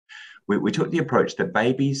we took the approach that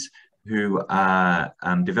babies who are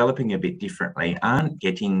developing a bit differently aren't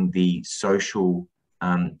getting the social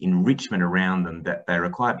enrichment around them that they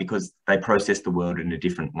require because they process the world in a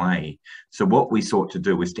different way. So what we sought to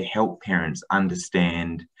do was to help parents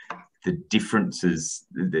understand the differences,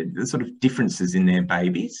 the sort of differences in their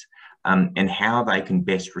babies, and how they can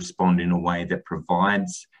best respond in a way that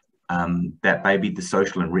provides that baby the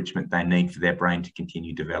social enrichment they need for their brain to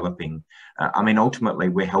continue developing. I mean, ultimately,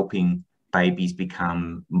 we're helping babies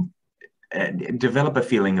develop a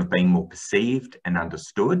feeling of being more perceived and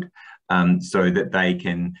understood, so that they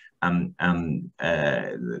can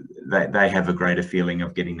they have a greater feeling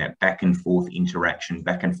of getting that back and forth interaction,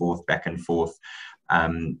 back and forth,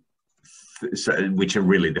 which are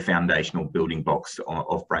really the foundational building blocks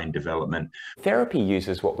of brain development. Therapy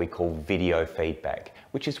uses what we call video feedback,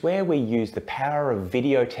 which is where we use the power of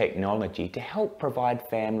video technology to help provide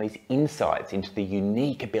families insights into the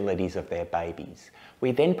unique abilities of their babies.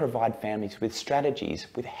 We then provide families with strategies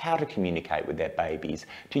with how to communicate with their babies,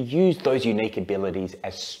 to use those unique abilities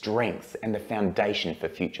as strengths and the foundation for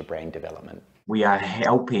future brain development. We are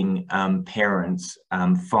helping parents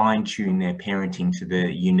fine-tune their parenting to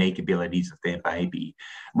the unique abilities of their baby.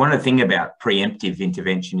 One of the things about preemptive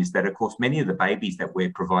intervention is that, of course, many of the babies that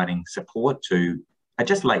we're providing support to are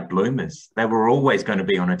just late bloomers. They were always going to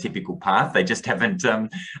be on a typical path. They just haven't,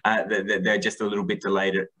 they're just a little bit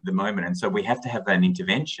delayed at the moment. And so we have to have an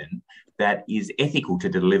intervention that is ethical to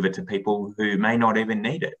deliver to people who may not even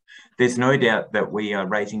need it. There's no doubt that we are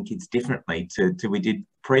raising kids differently to we did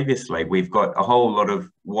previously. We've got a whole lot of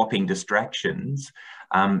whopping distractions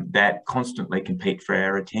that constantly compete for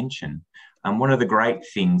our attention. One of the great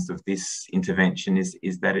things of this intervention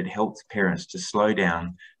is that it helps parents to slow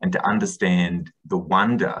down and to understand the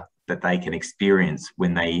wonder that they can experience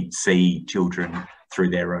when they see children through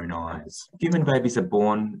their own eyes. Human babies are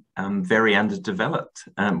born very underdeveloped.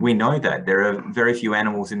 We know that. There are very few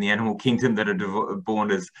animals in the animal kingdom that are born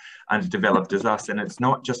as underdeveloped as us, and it's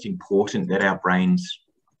not just important that our brains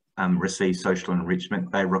receive social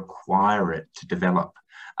enrichment, they require it to develop.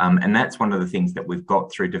 And that's one of the things that we've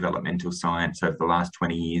got through developmental science over the last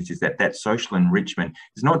 20 years, is that social enrichment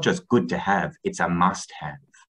is not just good to have, it's a must have.